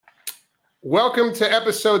Welcome to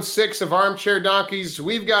episode 6 of Armchair Donkeys.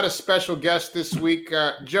 We've got a special guest this week.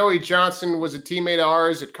 Joey Johnson was a teammate of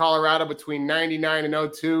ours at Colorado between 99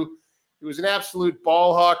 and 02. He was an absolute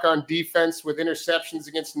ball hawk on defense with interceptions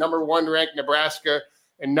against number 1 ranked Nebraska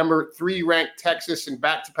and number 3 ranked Texas in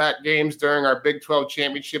back-to-back games during our Big 12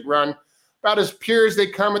 championship run. About as pure as they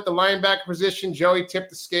come at the linebacker position, Joey tipped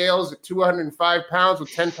the scales at 205 pounds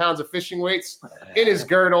with 10 pounds of fishing weights in his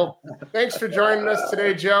girdle. Thanks for joining us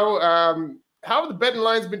today, Joe. How have the betting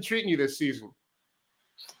lines been treating you this season?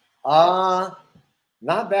 Not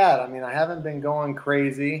bad. I mean, I haven't been going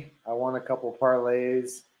crazy. I won a couple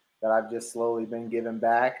parlays that I've just slowly been giving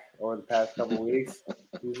back over the past couple of weeks.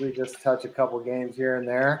 Usually just touch a couple games here and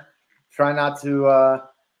there. Try not to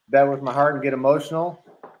bet with my heart and get emotional.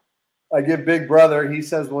 I give Big Brother, he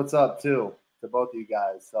says what's up too to both of you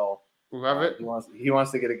guys. So love it. He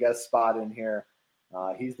wants to get a guest spot in here.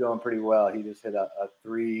 He's doing pretty well. He just hit a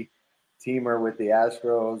 3-teamer with the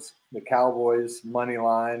Astros, the Cowboys money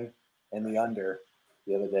line, and the under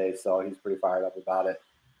the other day. So he's pretty fired up about it.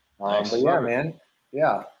 Nice. But yeah, man.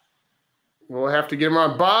 Yeah. We'll have to get him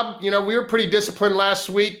on. Bob, we were pretty disciplined last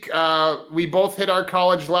week. We both hit our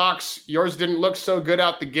college locks. Yours didn't look so good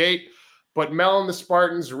out the gate. But Mel and the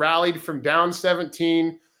Spartans rallied from down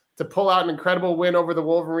 17 to pull out an incredible win over the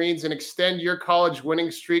Wolverines and extend your college winning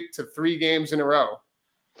streak to 3 games in a row.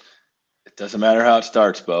 It doesn't matter how it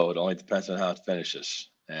starts, Bo. It only depends on how it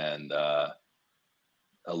finishes. And a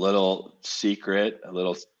little secret, a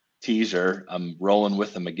little teaser, I'm rolling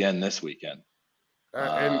with them again this weekend.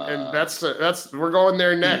 And that's we're going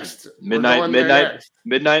there next. Midnight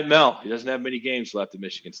Mel. He doesn't have many games left at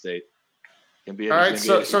Michigan State. All right,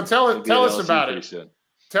 so tell us about it. Soon.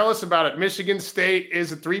 Tell us about it. Michigan State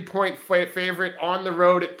is a 3-point favorite on the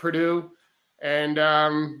road at Purdue, and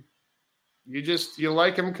you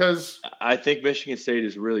like them because I think Michigan State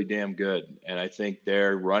is really damn good, and I think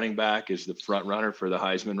their running back is the front runner for the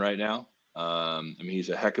Heisman right now. He's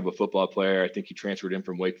a heck of a football player. I think he transferred in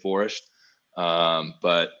from Wake Forest,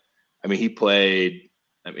 but he played.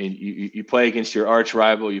 You play against your arch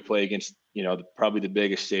rival. You play against probably the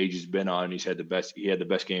biggest stage he's been on. He had the best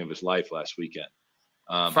game of his life last weekend.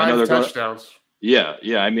 5 touchdowns. Yeah.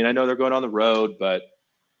 I know they're going on the road, but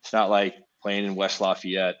it's not like playing in West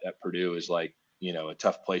Lafayette at Purdue is like, a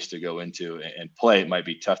tough place to go into and play. It might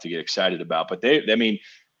be tough to get excited about, but they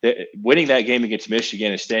winning that game against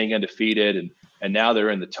Michigan and staying undefeated. And now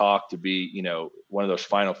they're in the talk to be, one of those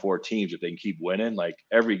Final Four teams. If they can keep winning, like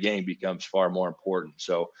every game becomes far more important.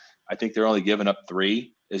 So I think they're only giving up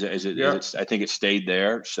 3. I think it stayed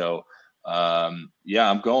there. So, I'm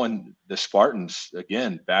going the Spartans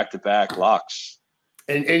again, back-to-back locks.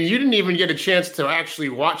 And you didn't even get a chance to actually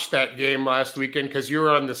watch that game last weekend because you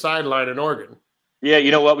were on the sideline in Oregon. Yeah, you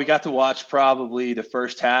know what? We got to watch probably the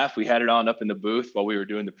first half. We had it on up in the booth while we were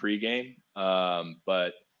doing the pregame.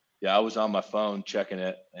 But, yeah, I was on my phone checking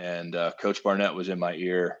it, and Coach Barnett was in my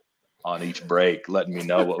ear on each break, letting me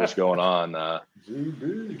know what was going on,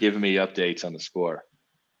 giving me updates on the score.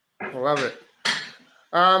 I love it.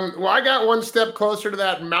 I got one step closer to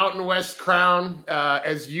that Mountain West crown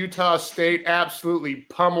as Utah State absolutely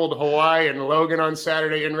pummeled Hawaii and Logan on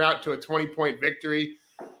Saturday en route to a 20-point victory.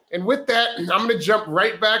 And with that, I'm going to jump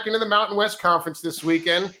right back into the Mountain West Conference this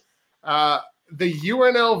weekend. The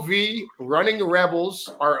UNLV Running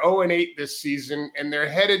Rebels are 0-8 this season, and they're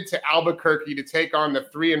headed to Albuquerque to take on the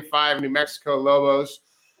 3-5 New Mexico Lobos.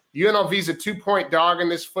 UNLV's a 2-point dog in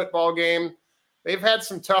this football game. They've had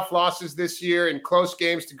some tough losses this year in close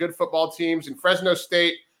games to good football teams in Fresno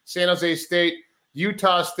State, San Jose State,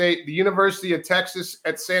 Utah State, the University of Texas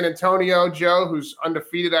at San Antonio, Joe, who's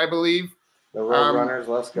undefeated, I believe. The Roadrunners,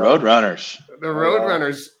 let's go. Roadrunners. The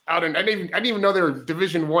Roadrunners out in I didn't even know they were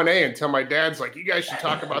Division 1A until my dad's like, you guys should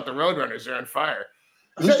talk about the Roadrunners. They're on fire.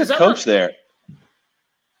 Who's the coach there?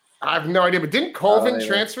 I have no idea, but didn't Colvin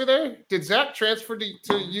transfer there? Did Zach transfer to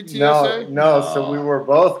UTSA? No. So we were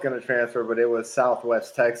both going to transfer, but it was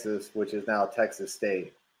Southwest Texas, which is now Texas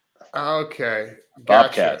State. Okay. Gotcha.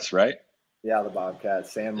 Bobcats, right? Yeah, the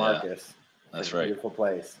Bobcats. San Marcos. Yeah, that's right. Beautiful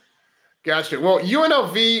place. Gotcha. Well,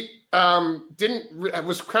 UNLV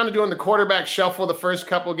was kind of doing the quarterback shuffle the first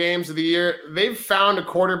couple games of the year. They've found a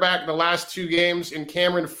quarterback the last 2 games in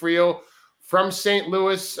Cameron Friel from St.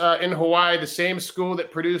 Louis in Hawaii, the same school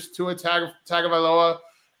that produced Tua Tagovailoa.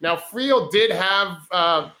 Now, Friel did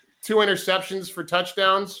have 2 interceptions for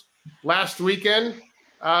touchdowns last weekend,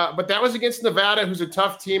 but that was against Nevada, who's a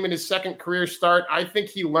tough team in his second career start. I think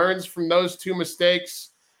he learns from those 2 mistakes.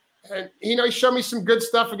 And, he showed me some good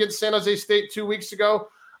stuff against San Jose State 2 weeks ago.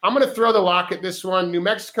 I'm going to throw the lock at this one. New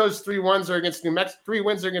Mexico's 3 wins are against New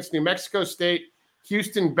Mexico State.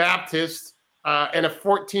 Houston Baptist, and a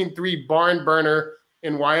 14-3 barn burner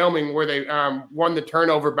in Wyoming where they won the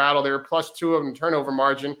turnover battle. They were +2 of them turnover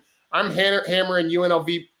margin. I'm hammering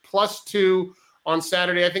UNLV +2 on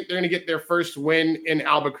Saturday. I think they're going to get their first win in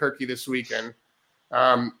Albuquerque this weekend.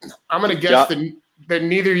 I'm going to guess that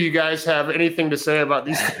neither of you guys have anything to say about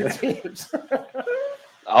these two teams.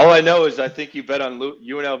 All I know is I think you bet on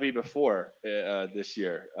UNLV before this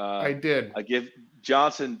year. I did. I give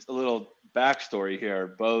Johnson a little backstory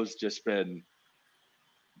here. Bo's just been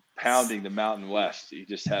pounding the Mountain West. He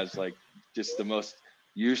just has just the most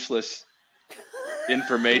useless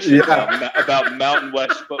information about Mountain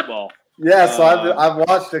West football. Yeah, so I've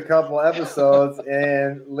watched a couple episodes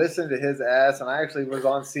and listened to his ass, and I actually was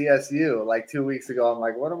on CSU like 2 weeks ago. I'm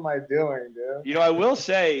like, what am I doing, dude? I will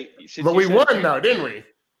say, but we won though, didn't we?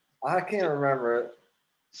 I can't remember it.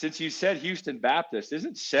 Since you said Houston Baptist,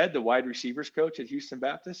 isn't Sed the wide receivers coach at Houston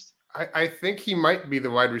Baptist? I think he might be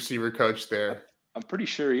the wide receiver coach there. I'm pretty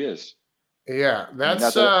sure he is. Yeah,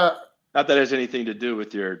 that's not that has anything to do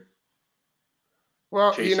with your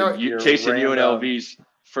chasing UNLV's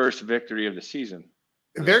first victory of the season.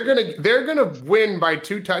 They're gonna win by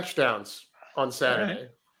 2 touchdowns on Saturday. Right.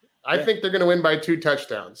 I think they're gonna win by 2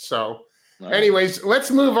 touchdowns. So, anyways, let's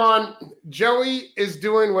move on. Joey is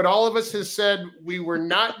doing what all of us has said we were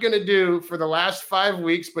not gonna do for the last 5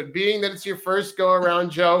 weeks, but being that it's your first go around,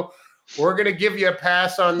 Joe, we're gonna give you a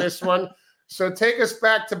pass on this one. So take us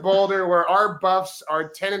back to Boulder, where our Buffs are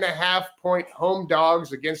 10.5-point home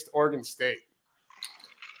dogs against Oregon State.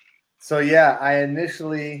 So, yeah, I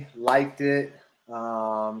initially liked it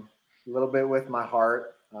a little bit with my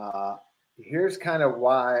heart. Here's kind of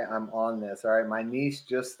why I'm on this. All right, my niece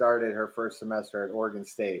just started her first semester at Oregon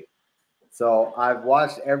State. So I've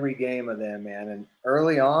watched every game of them, man. And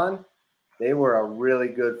early on, they were a really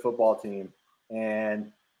good football team.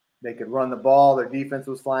 And they could run the ball. Their defense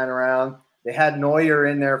was flying around. They had Neuer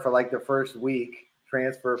in there for like the first week,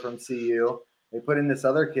 transfer from CU. They put in this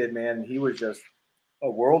other kid, man, and he was just a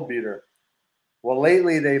world beater. Well,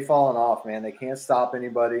 lately they've fallen off, man. They can't stop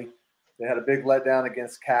anybody. They had a big letdown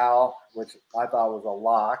against Cal, which I thought was a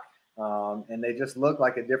lock, and they just look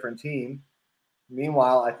like a different team.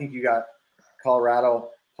 Meanwhile, I think you got Colorado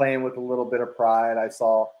playing with a little bit of pride. I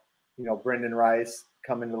saw, Brendan Rice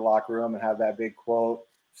come into the locker room and have that big quote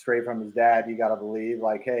straight from his dad. You got to believe,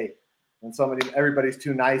 like, hey, when everybody's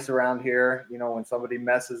too nice around here, when somebody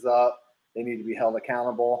messes up, they need to be held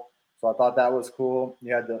accountable. So I thought that was cool.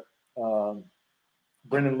 You had the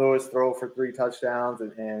Brendan Lewis throw for 3 touchdowns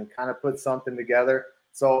and kind of put something together.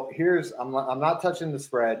 So I'm not touching the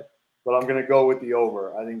spread, but I'm going to go with the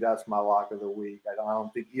over. I think that's my lock of the week. I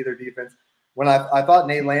don't think either defense. When I thought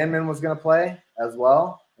Nate Landman was going to play as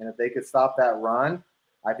well, and if they could stop that run,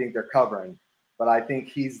 I think they're covering. But I think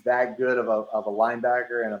he's that good of a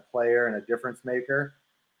linebacker and a player and a difference maker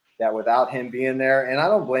that without him being there, and I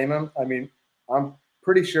don't blame him. I mean, I'm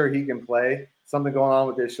pretty sure he can play. Something going on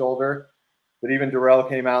with his shoulder. But even Darrell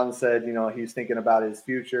came out and said, he's thinking about his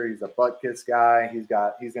future. He's a butt kiss guy. He's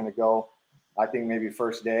going to go, I think maybe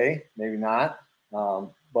first day, maybe not.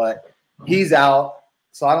 But he's out.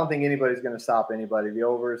 So I don't think anybody's going to stop anybody. The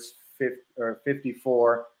over is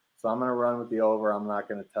 54. So I'm going to run with the over. I'm not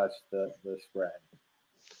going to touch the spread.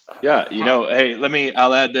 Yeah. Hey,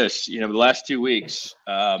 I'll add this, the last 2 weeks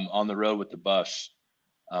on the road with the Buffs,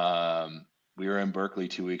 we were in Berkeley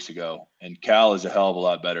 2 weeks ago, and Cal is a hell of a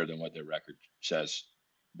lot better than what their record says.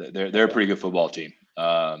 They're a pretty good football team.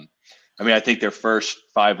 I think their first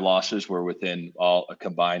 5 losses were within all a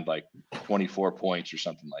combined like 24 points or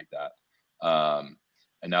something like that.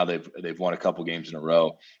 And now they've won a couple games in a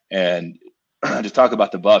row. And to talk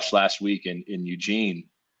about the Buffs last week in Eugene,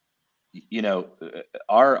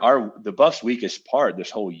 the Buffs' weakest part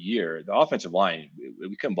this whole year, the offensive line,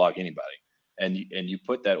 we couldn't block anybody. And you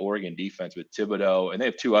put that Oregon defense with Thibodeau, and they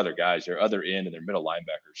have 2 other guys. Their other end and their middle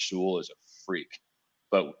linebacker, Sewell, is a freak.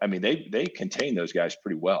 But they contain those guys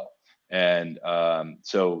pretty well. And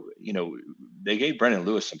so they gave Brendan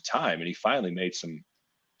Lewis some time, and he finally made some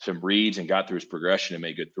reads and got through his progression and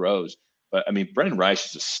made good throws. But Brendan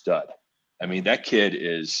Rice is a stud. That kid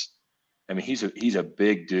is. He's a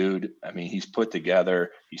big dude. He's put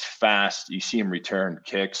together. He's fast. You see him return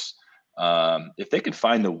kicks. If they could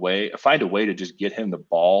find a way to just get him the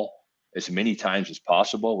ball as many times as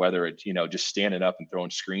possible, whether it's, just standing up and throwing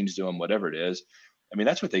screens to him, whatever it is,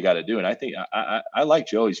 that's what they got to do. And I think I like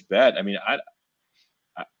Joey's bet.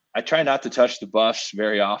 I try not to touch the Buffs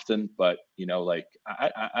very often, but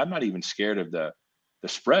I'm not even scared of the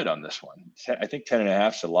spread on this one. I think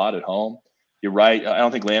 10.5 is a lot at home. You're right. I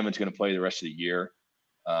don't think Landman's going to play the rest of the year.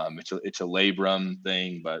 It's a labrum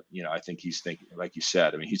thing, but I think he's thinking, like you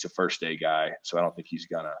said, I mean, he's a first day guy, so I don't think he's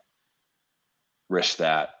gonna risk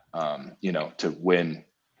that, to win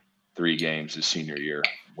 3 games his senior year,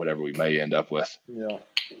 whatever we may end up with. Yeah.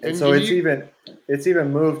 And so it's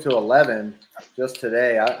even moved to 11 just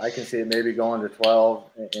today. I can see it maybe going to 12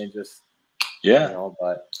 and just,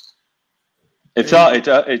 but it's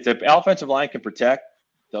the offensive line can protect,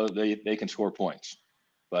 though they can score points,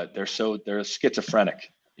 but they're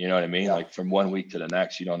schizophrenic. You know what I mean? Yeah. Like from one week to the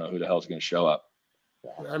next, you don't know who the hell's going to show up.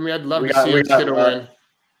 I mean, I'd love to see us get a win.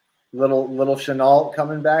 Little Chenault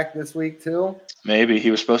coming back this week too. Maybe he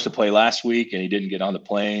was supposed to play last week and he didn't get on the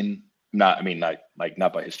plane. Not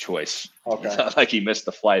by his choice. Okay. It's not like he missed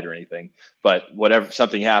the flight or anything, but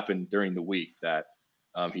something happened during the week that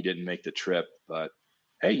he didn't make the trip. But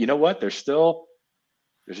hey, you know what? There's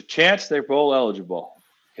a chance they're bowl eligible.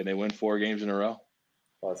 Can they win 4 games in a row?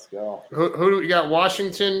 Let's go. Who do we got?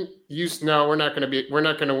 Washington. No, we're not going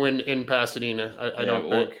to win in Pasadena. I don't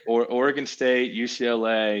think. Or Oregon State,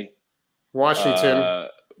 UCLA,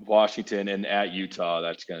 Washington, and at Utah.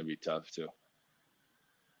 That's going to be tough too.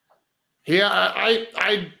 Yeah,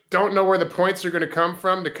 I don't know where the points are going to come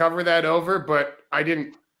from to cover that over, but I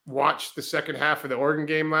didn't watch the second half of the Oregon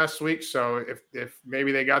game last week, so if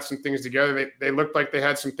maybe they got some things together, they looked like they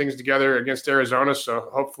had some things together against Arizona,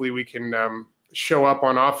 so hopefully we can show up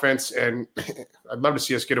on offense, and I'd love to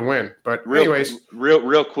see us get a win. But anyways,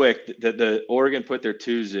 real quick, the Oregon put their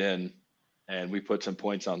 2s in, and we put some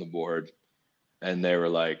points on the board, and they were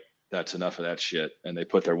like, "That's enough of that shit," and they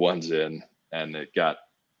put their 1s in, and it got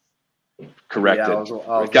corrected. Yeah, I was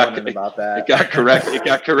wondering about that. It got corrected. It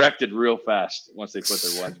got corrected real fast once they put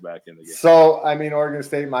their 1s back in the game. So I mean, Oregon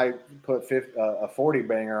State might put a 40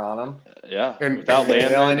 banger on them. Yeah, and without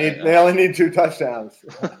they only need 2 touchdowns.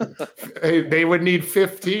 They would need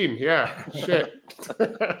 15. Yeah, shit.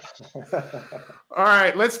 All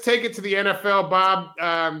right, let's take it to the NFL,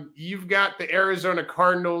 Bob. You've got the Arizona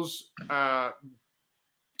Cardinals.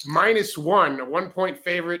 -1, a 1-point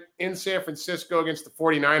favorite in San Francisco against the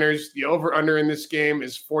 49ers. The over-under in this game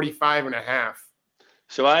is 45.5.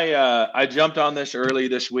 So I jumped on this early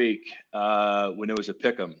this week when it was a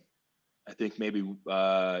pick'em. I think maybe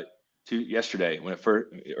yesterday when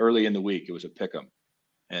early in the week it was a pick'em,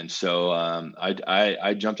 and so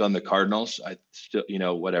I jumped on the Cardinals. I still,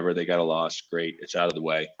 whatever, they got a loss, great, it's out of the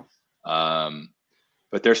way.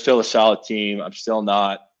 But they're still a solid team. I'm still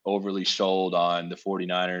not overly sold on the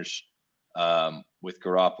 49ers with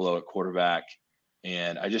Garoppolo at quarterback.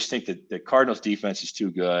 And I just think that the Cardinals defense is too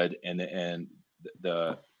good, and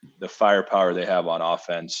the firepower they have on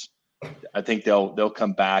offense, I think they'll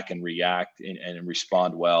come back and react and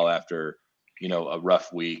respond well after, a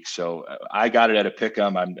rough week. So I got it at a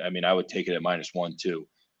pick'em. I would take it at -1 too,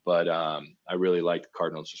 but I really like the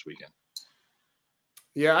Cardinals this weekend.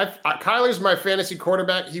 Yeah, Kyler's my fantasy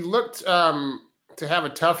quarterback. He looked to have a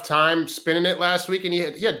tough time spinning it last week, and he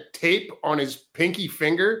had tape on his pinky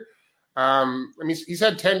finger. He's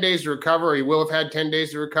had 10 days to recover. Or he will have had 10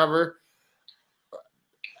 days to recover.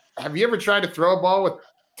 Have you ever tried to throw a ball with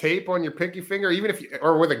tape on your pinky finger,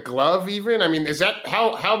 or with a glove even? I mean, is that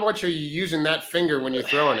how much are you using that finger when you're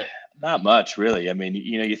throwing it? Not much, really. I mean,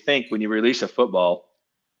 you think when you release a football,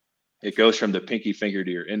 it goes from the pinky finger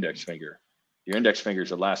to your index finger. Your index finger is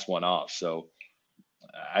the last one off. So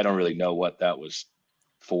I don't really know what that was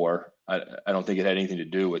for. I don't think it had anything to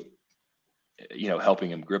do with,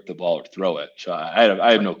 helping him grip the ball or throw it. So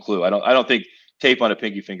I have no clue. I don't think tape on a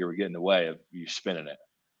pinky finger would get in the way of you spinning it.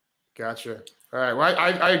 Gotcha. All right. Well,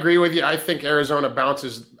 I agree with you. I think Arizona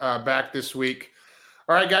bounces back this week.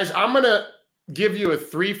 All right, guys, I'm going to give you a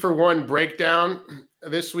 3-for-1 breakdown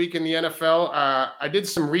this week in the NFL. I did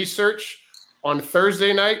some research on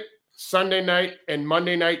Thursday night, Sunday night, and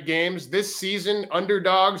Monday night games. This season,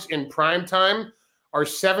 underdogs in primetime are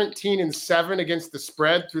 17-7 against the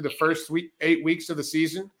spread through the first 8 weeks of the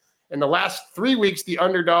season. In the last 3 weeks, the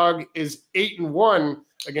underdog is 8-1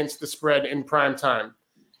 against the spread in primetime.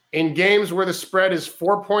 In games where the spread is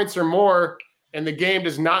 4 points or more and the game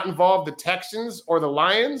does not involve the Texans or the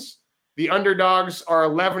Lions, the underdogs are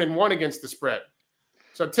 11-1 against the spread.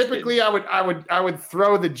 So typically, I would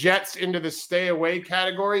throw the Jets into the stay away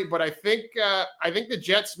category, but I think the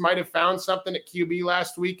Jets might have found something at QB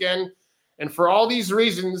last weekend, and for all these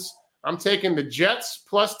reasons, I'm taking the Jets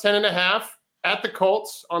plus 10.5 at the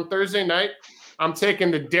Colts on Thursday night. I'm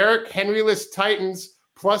taking the Derrick Henry-less Titans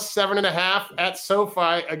plus 7.5 at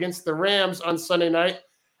SoFi against the Rams on Sunday night,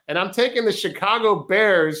 and I'm taking the Chicago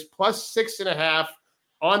Bears plus 6.5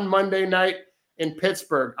 on Monday night in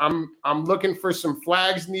Pittsburgh. I'm looking for some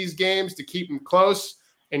flags in these games to keep them close.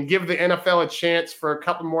 and give the NFL a chance for a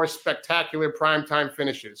couple more spectacular primetime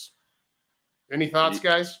finishes. Any thoughts,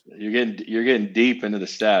 guys? You're getting deep into the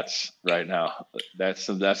stats right now. That's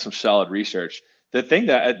some solid research. The thing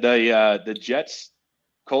that the Jets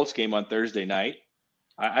Colts game on Thursday night,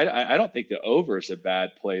 I don't think the over is a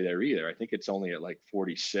bad play there either. I think it's only at like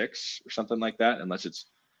 46 or something like that, unless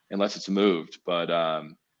it's moved. But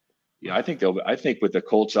I think with the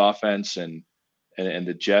Colts offense and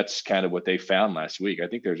the Jets kind of what they found last week, I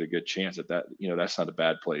think there's a good chance that that's not a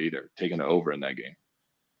bad play either, taking the over in that game.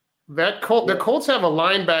 The Colts have a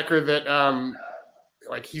linebacker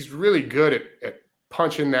that he's really good at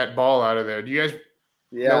punching that ball out of there. Do you guys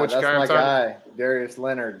know which guy I'm talking about? Darius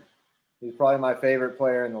Leonard. He's probably my favorite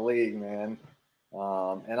player in the league, man.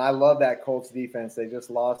 And I love that Colts defense. They just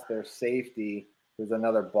lost their safety, who's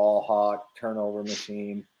another ball hawk, turnover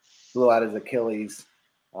machine, blew out his Achilles.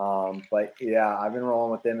 But yeah, I've been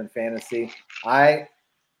rolling with them in fantasy.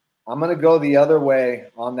 I'm going to go the other way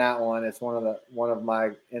on that one. It's one of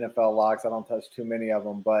my NFL locks. I don't touch too many of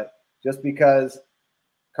them, but just because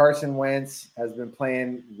Carson Wentz has been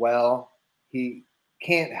playing well, he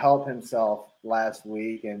can't help himself last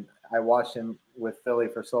week. And I watched him with Philly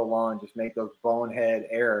for so long just make those bonehead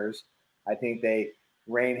errors. I think they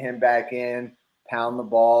rein him back in, pound the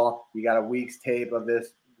ball. You got a week's tape of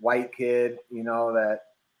this white kid, that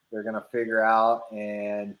they're going to figure out.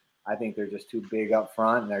 And I think they're just too big up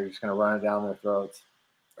front, and they're just going to run it down their throats.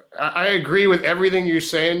 I agree with everything you're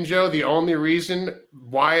saying, Joe. The only reason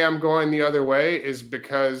why I'm going the other way is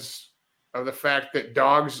because of the fact that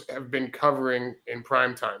dogs have been covering in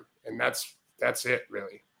primetime, and that's it,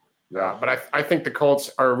 really. But I think the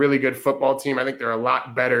Colts are a really good football team. I think they're a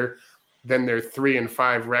lot better than their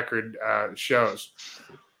 3-5 record shows.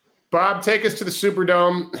 Bob, take us to the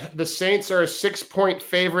Superdome. The Saints are a 6-point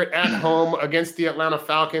favorite at home against the Atlanta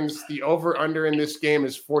Falcons. The over-under in this game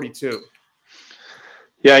is 42.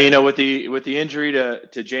 Yeah, with the injury to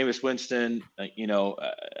Jameis Winston, I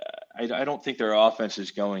don't think their offense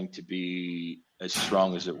is going to be as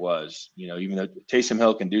strong as it was. Even though Taysom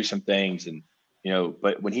Hill can do some things, and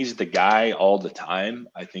but when he's the guy all the time,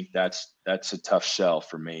 I think that's a tough sell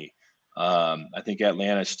for me. I think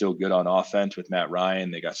Atlanta is still good on offense with Matt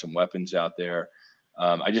Ryan. They got some weapons out there.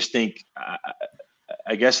 I just think,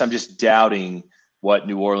 I guess I'm just doubting what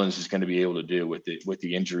New Orleans is going to be able to do with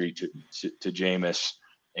the injury to Jameis.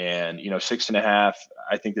 And 6.5.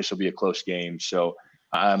 I think this will be a close game. So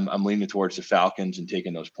I'm leaning towards the Falcons and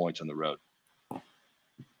taking those points on the road.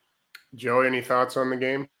 Joey, any thoughts on the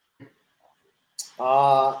game?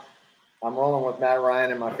 I'm rolling with Matt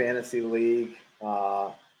Ryan in my fantasy league.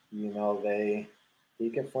 He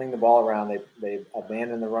can fling the ball around. They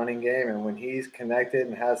abandon the running game, and when he's connected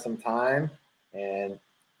and has some time, and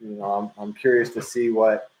I'm curious to see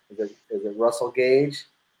what is it Russell Gage?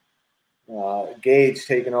 Gage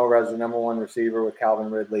taking over as the number one receiver with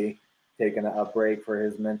Calvin Ridley taking a break for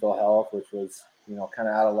his mental health, which was kind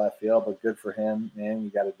of out of left field, but good for him. Man, you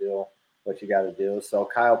got to do what you got to do. So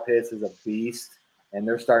Kyle Pitts is a beast, and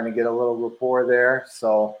they're starting to get a little rapport there.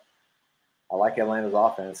 So I like Atlanta's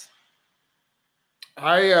offense.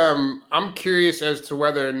 I'm curious as to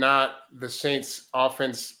whether or not the Saints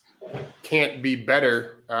offense can't be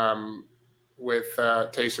better with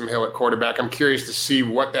Taysom Hill at quarterback. I'm curious to see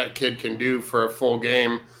what that kid can do for a full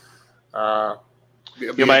game. My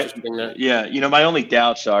only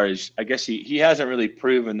doubts is I guess he hasn't really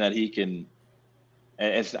proven that he can.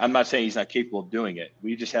 And I'm not saying he's not capable of doing it.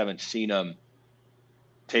 We just haven't seen him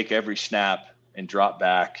take every snap and drop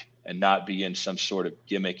back and not be in some sort of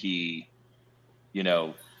gimmicky,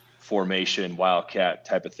 formation, wildcat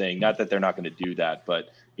type of thing. Not that they're not going to do that, but,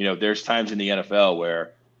 there's times in the NFL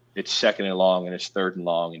where it's 2nd and long and it's 3rd and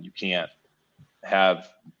long, and you can't have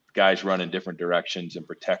guys run in different directions and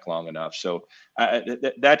protect long enough. So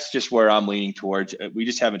that's just where I'm leaning towards. We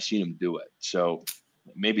just haven't seen him do it. So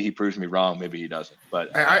maybe he proves me wrong. Maybe he doesn't.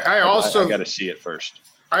 But I got to see it first.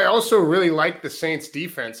 I also really like the Saints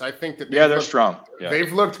defense. I think that they're strong. Yeah.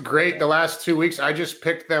 They've looked great the last 2 weeks. I just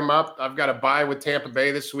picked them up. I've got a bye with Tampa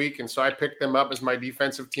Bay this week, and so I picked them up as my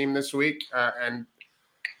defensive team this week. And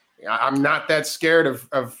I'm not that scared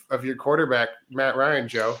of your quarterback, Matt Ryan,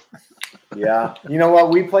 Joe. Yeah. You know what?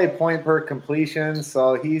 We play point per completion,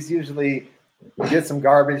 so he's usually gets some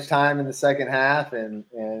garbage time in the second half and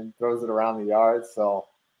throws it around the yard. So,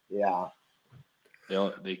 yeah. They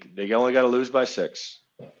only got to lose by 6.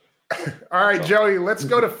 All right, Joey, let's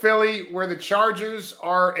go to Philly, where the Chargers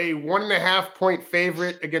are a 1.5-point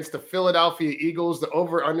favorite against the Philadelphia Eagles. The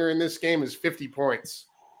over-under in this game is 50 points.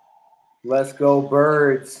 Let's go,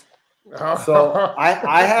 Birds. So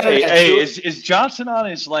I had is Johnson on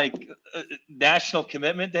his national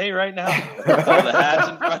commitment day right now? All the hats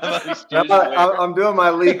in front of him. I'm doing my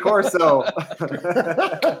Lee Corso.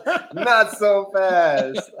 Not so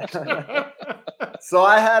fast. So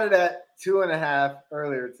I had it at 2.5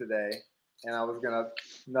 earlier today, and I was gonna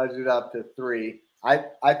nudge it up to 3.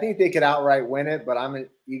 I think they could outright win it, but I'm an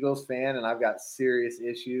Eagles fan and I've got serious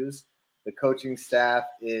issues. The coaching staff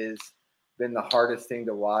is been the hardest thing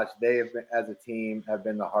to watch. They have been, as a team, have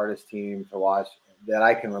been the hardest team to watch that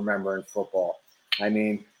I can remember in football. I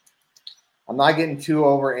mean, I'm not getting too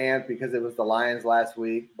overamped because it was the Lions last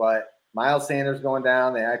week, but Miles Sanders going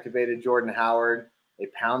down. They activated Jordan Howard. They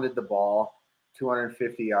pounded the ball,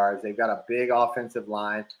 250 yards. They've got a big offensive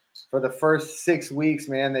line. For the first 6 weeks,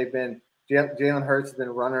 man, Jalen Hurts has been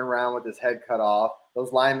running around with his head cut off.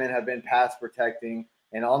 Those linemen have been pass protecting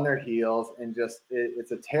and on their heels, and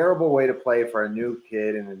it's a terrible way to play for a new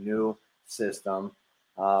kid in a new system.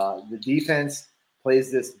 The defense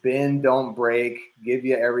plays this bend, don't break, give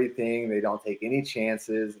you everything. They don't take any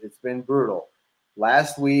chances. It's been brutal.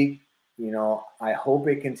 Last week, I hope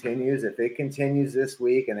it continues. If it continues this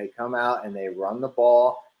week and they come out and they run the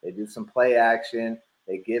ball, they do some play action,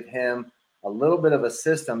 they give him a little bit of a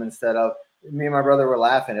system instead of – me and my brother were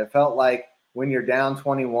laughing. It felt like when you're down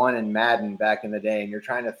 21 in Madden back in the day and you're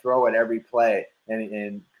trying to throw at every play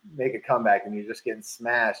and make a comeback and you're just getting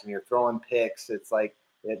smashed and you're throwing picks. It's like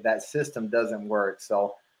that system doesn't work.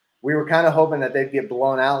 So we were kind of hoping that they'd get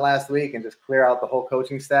blown out last week and just clear out the whole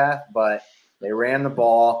coaching staff, but they ran the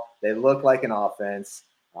ball. They looked like an offense.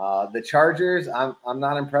 The Chargers, I'm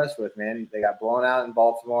not impressed with, man. They got blown out in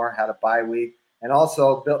Baltimore, had a bye week. And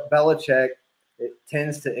also Belichick, it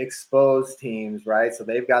tends to expose teams, right? So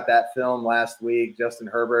they've got that film last week. Justin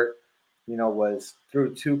Herbert, was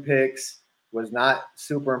threw 2 picks, was not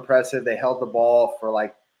super impressive. They held the ball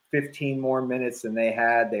for 15 more minutes than they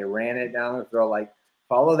had. They ran it down the throat.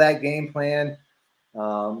 Follow that game plan.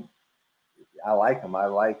 I like them. I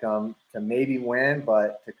like them to maybe win,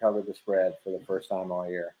 but to cover the spread for the first time all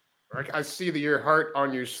year. I see your heart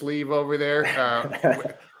on your sleeve over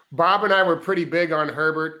there. Bob and I were pretty big on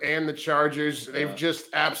Herbert and the Chargers. They've just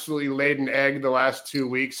absolutely laid an egg the last 2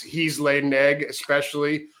 weeks. He's laid an egg,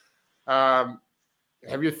 especially. Have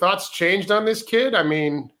your thoughts changed on this kid? I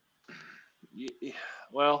mean,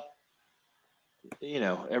 well,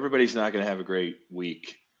 everybody's not going to have a great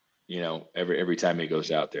week. Every time he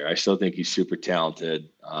goes out there, I still think he's super talented.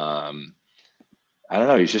 I don't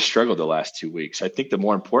know. He's just struggled the last 2 weeks. I think the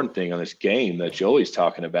more important thing on this game that Joey's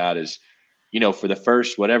talking about is, for the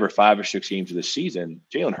first 5 or 6 games of the season,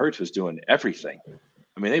 Jalen Hurts was doing everything.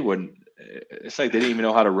 I mean, it's like they didn't even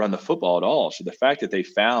know how to run the football at all. So the fact that they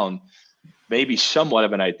found maybe somewhat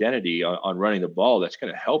of an identity on running the ball, that's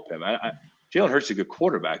going to help him. Jalen Hurts is a good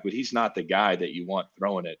quarterback, but he's not the guy that you want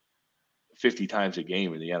throwing it 50 times a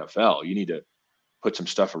game in the NFL. You need to put some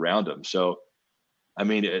stuff around him. So, I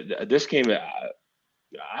mean, this game,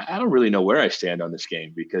 I don't really know where I stand on this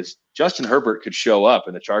game because Justin Herbert could show up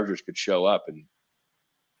and the Chargers could show up and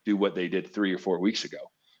do what they did 3 or 4 weeks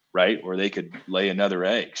ago, right? Or they could lay another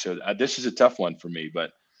egg. So this is a tough one for me,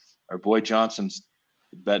 but our boy Johnson's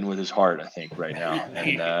betting with his heart, I think, right now.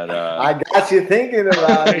 And I got you thinking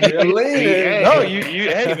about it. You're leaning. No,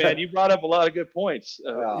 hey man, you brought up a lot of good points.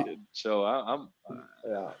 So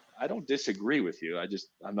I don't disagree with you.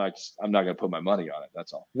 I'm not going to put my money on it.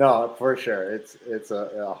 That's all. No, for sure. It's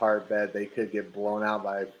a hard bet. They could get blown out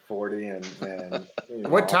by 40 and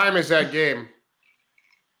What time is that game?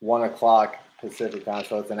 1 o'clock Pacific time.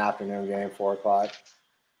 So it's an afternoon game, 4 o'clock.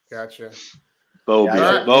 Gotcha. Bo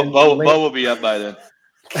will be up by then.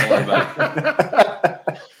 Don't worry about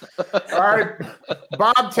it. All right,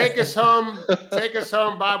 Bob, take us home.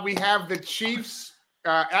 Bob. We have the Chiefs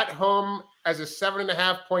at home as a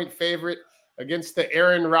 7.5-point favorite against the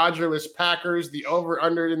Aaron Rodgers Packers. The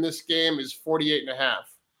over/under in this game is 48.5.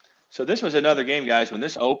 So this was another game, guys. When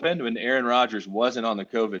this opened, when Aaron Rodgers wasn't on the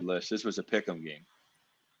COVID list, this was a pick'em game.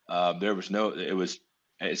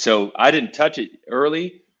 So I didn't touch it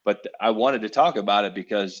early, but I wanted to talk about it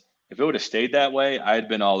because if it would have stayed that way, I had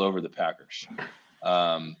been all over the Packers.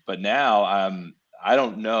 But now I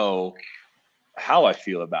don't know how I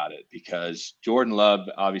feel about it because Jordan Love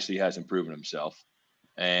obviously hasn't proven himself.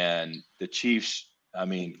 And the Chiefs, I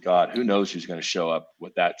mean, God, who knows who's going to show up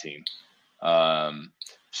with that team.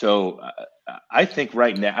 So I think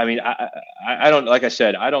right now, I mean, I don't, like I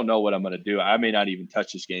said, I don't know what I'm going to do. I may not even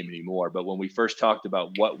touch this game anymore. But when we first talked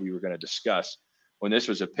about what we were going to discuss, when this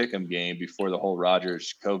was a pick'em game before the whole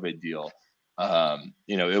Rodgers COVID deal,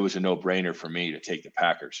 it was a no-brainer for me to take the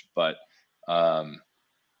Packers. But,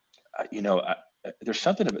 there's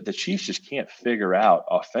something about the Chiefs just can't figure out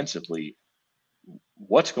offensively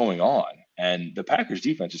what's going on, and the Packers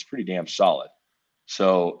defense is pretty damn solid.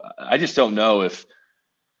 So I just don't know if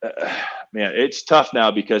man, it's tough now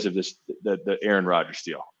because of this the Aaron Rodgers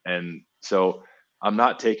deal, and so I'm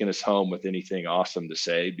not taking us home with anything awesome to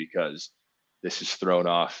say because this has thrown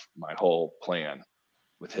off my whole plan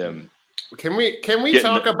with him. Can we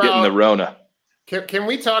talk about getting the Rona? Can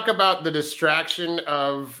we talk about the distraction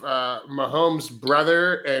of Mahomes'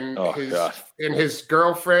 brother and his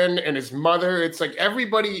girlfriend and his mother? It's like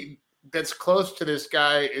everybody that's close to this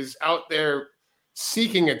guy is out there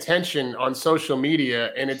seeking attention on social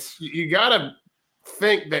media, and it's you gotta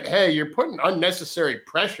think that, hey, you're putting unnecessary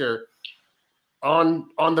pressure on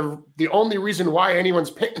the only reason why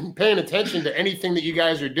anyone's paying attention to anything that you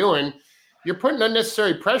guys are doing. You're putting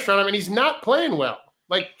unnecessary pressure on him, and he's not playing well.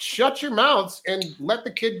 Like, shut your mouths and let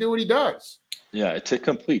the kid do what he does. Yeah, it's a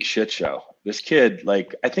complete shit show. This kid,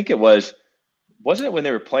 like, I think wasn't it when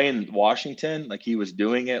they were playing Washington? Like, he was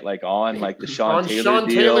doing it like on like the Sean Taylor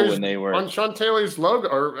deal when they were on Sean Taylor's logo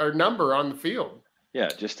or number on the field. Yeah,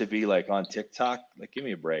 just to be like on TikTok. Like, give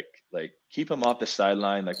me a break. Like, keep him off the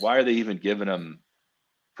sideline. Like, why are they even giving him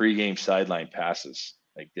pregame sideline passes?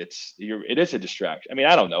 Like, it is a distraction. I mean,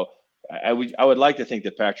 I don't know. I would like to think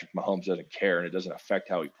that Patrick Mahomes doesn't care and it doesn't affect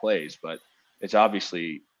how he plays, but it's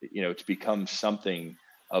obviously, it's become something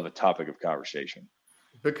of a topic of conversation.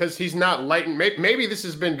 Because he's not lighting. Maybe this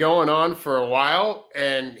has been going on for a while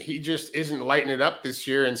and he just isn't lighting it up this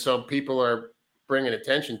year, and so people are bringing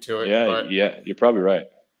attention to it. Yeah, you're probably right.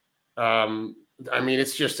 I mean,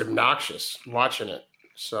 it's just obnoxious watching it.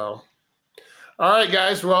 So. All right,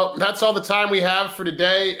 guys. Well, that's all the time we have for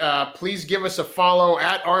today. Please give us a follow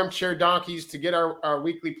at Armchair Donkeys to get our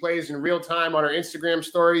weekly plays in real time on our Instagram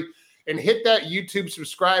story, and hit that YouTube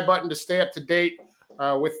subscribe button to stay up to date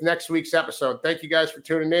with next week's episode. Thank you guys for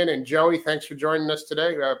tuning in. And Joey, thanks for joining us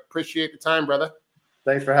today. I appreciate the time, brother.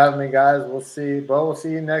 Thanks for having me, guys. We'll see. Bo, we'll see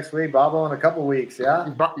you next week. Bobo in a couple weeks,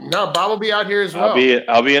 yeah? No, Bob will be out here as well.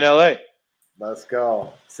 I'll be in LA. Let's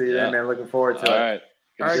go. See you then, man. Looking forward to it. All right.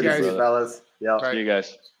 All right, guys. See you, fellas. Yeah. See you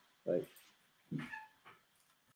guys. Bye.